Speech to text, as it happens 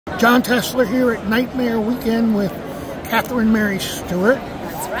John Tesler here at Nightmare Weekend with Catherine Mary Stewart.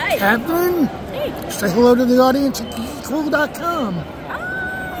 That's right. Catherine, hey. Say hello to the audience at GeekyKOOL.com.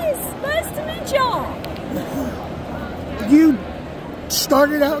 Hi, nice to meet y'all. You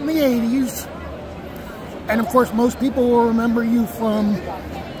started out in the 80s, and of course most people will remember you from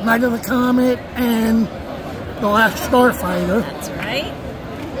Night of the Comet and The Last Starfighter. That's right.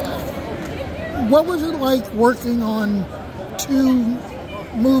 What was it like working on two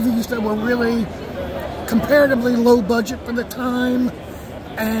movies that were really comparatively low budget for the time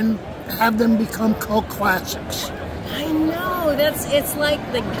and have them become cult classics? I know, it's like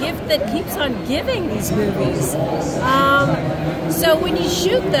the gift that keeps on giving, these movies. So when you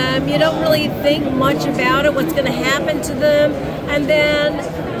shoot them, you don't really think much about it, what's going to happen to them, and then,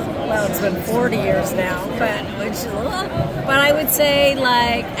 well, it's been 40 years now, but I would say,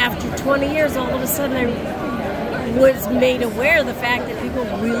 like, after 20 years, all of a sudden I was made aware of the fact that people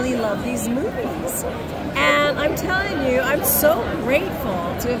really love these movies. And I'm telling you, I'm so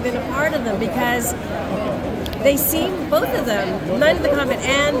grateful to have been a part of them, because they seem, both of them, Night of the Comet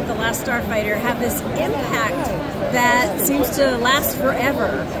and The Last Starfighter, have this impact that seems to last forever.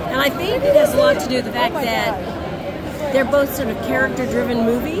 And I think it has a lot to do with the fact that they're both sort of character-driven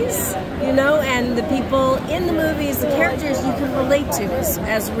movies, you know, and the people in the movies, the characters you can relate to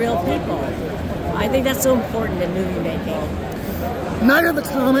as real people. I think that's so important in movie making. Night of the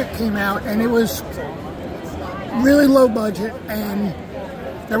Comet came out, and it was really low budget, and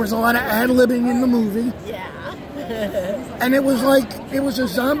there was a lot of ad-libbing in the movie. Yeah. And it was like, it was a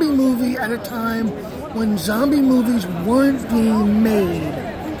zombie movie at a time when zombie movies weren't being made.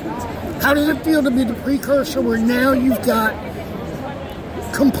 How does it feel to be the precursor where now you've got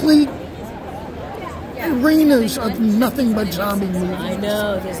complete arenas of nothing but zombie movies? I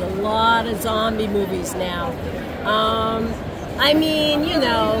know, there's a lot of zombie movies now. I mean, you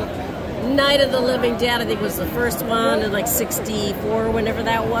know, Night of the Living Dead, I think, was the first one in like '64, whenever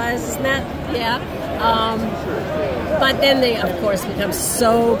that was, isn't that? Yeah. But then they, of course, become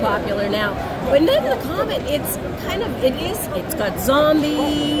so popular now. But Night of the Comet, it's got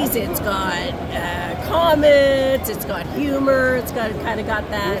zombies, it's got comets, it's got humor, it's got kind of got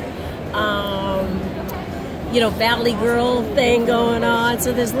that, you know, Valley Girl thing going on.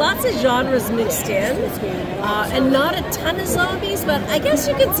 So there's lots of genres mixed in, and not a ton of zombies, but I guess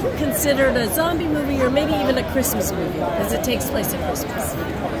you could consider it a zombie movie or maybe even a Christmas movie, because it takes place at Christmas.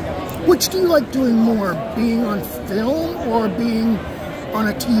 Which do you like doing more, being on film or being on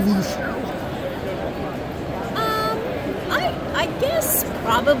a TV show? I guess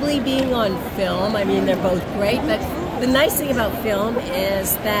probably being on film. I mean, they're both great, but the nice thing about film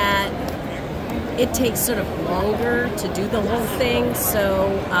is that it takes sort of longer to do the whole thing, so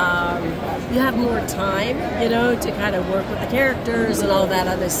you have more time, you know, to kind of work with the characters and all that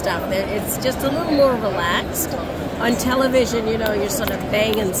other stuff. It's just a little more relaxed. On television, you know, you're sort of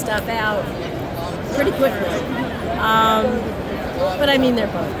banging stuff out pretty quickly. But I mean, they're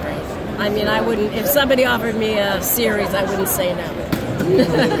both great. I mean, I wouldn't, if somebody offered me a series, I wouldn't say no.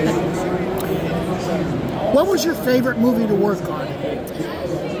 What was your favorite movie to work on?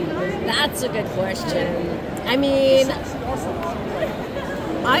 That's a good question. I mean,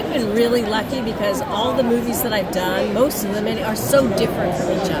 I've been really lucky because all the movies that I've done, most of them are so different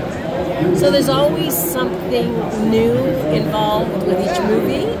from each other. So there's always something new involved with each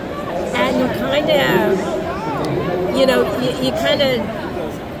movie, and you kind of, you know, you kind of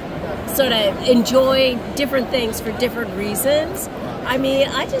sort of enjoy different things for different reasons. I mean,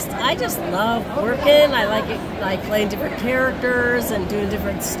 I just love working. I like playing different characters and doing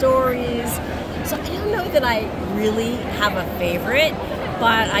different stories. So I don't know that I really have a favorite,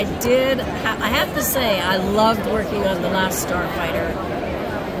 but I have to say, I loved working on The Last Starfighter.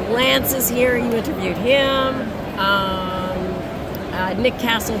 Lance is here, you interviewed him. Nick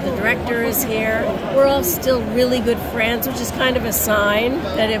Castle, the director, is here. We're all still really good friends, which is kind of a sign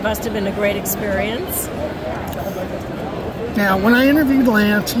that it must have been a great experience. Now, when I interviewed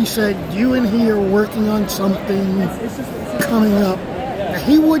Lance, he said you and he are working on something coming up. Now,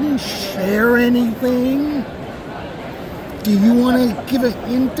 he wouldn't share anything. Do you want to give a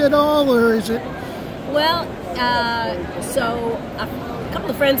hint at all, or is it? Well, so a couple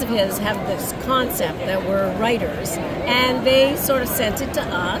of friends of his have this concept that we're writers, and they sort of sent it to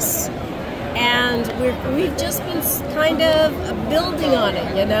us, and we've just been kind of building on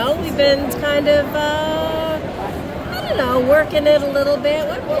it, you know? We've been kind of, I don't know, working it a little bit.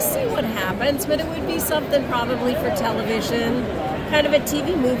 We'll see what happens, but it would be something probably for television, kind of a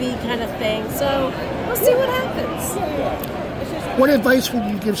TV movie kind of thing, so we'll see what happens. What advice would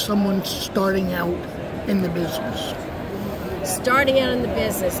you give someone starting out in the business? starting out in the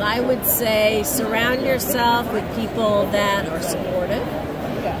business, I would say surround yourself with people that are supportive.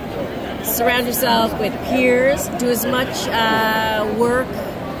 Surround yourself with peers. Do as much work.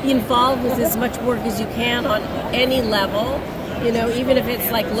 Be involved with as much work as you can on any level. You know, even if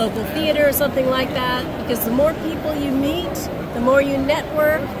it's like local theater or something like that. Because the more people you meet, the more you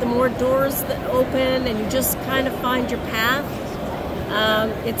network, the more doors that open, and you just kind of find your path.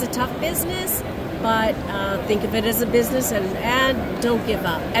 It's a tough business, but think of it as a business, and don't give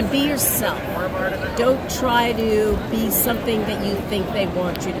up. And be yourself. Don't try to be something that you think they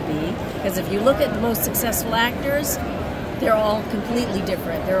want you to be. Because if you look at the most successful actors, they're all completely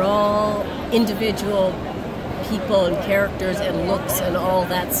different. They're all individual people and characters and looks and all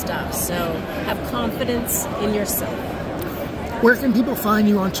that stuff. So have confidence in yourself. Where can people find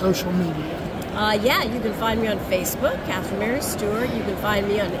you on social media? Yeah, you can find me on Facebook, Catherine Mary Stewart. You can find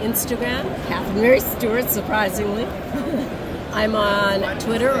me on Instagram, Catherine Mary Stewart, surprisingly. I'm on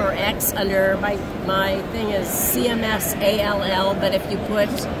Twitter or X under my thing is CMSALL, but if you put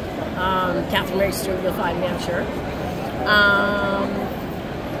Catherine Mary Stewart, you'll find me, I'm sure.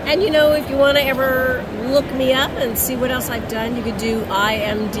 And you know, if you want to ever look me up and see what else I've done, you could do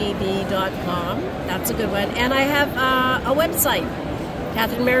imdb.com. That's a good one. And I have a website,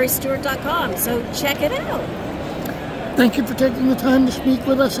 CatherineMaryStewart.com, so check it out. Thank you for taking the time to speak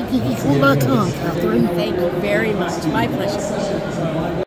with us at GeekyKOOL.com, Catherine. Thank you very much. My pleasure.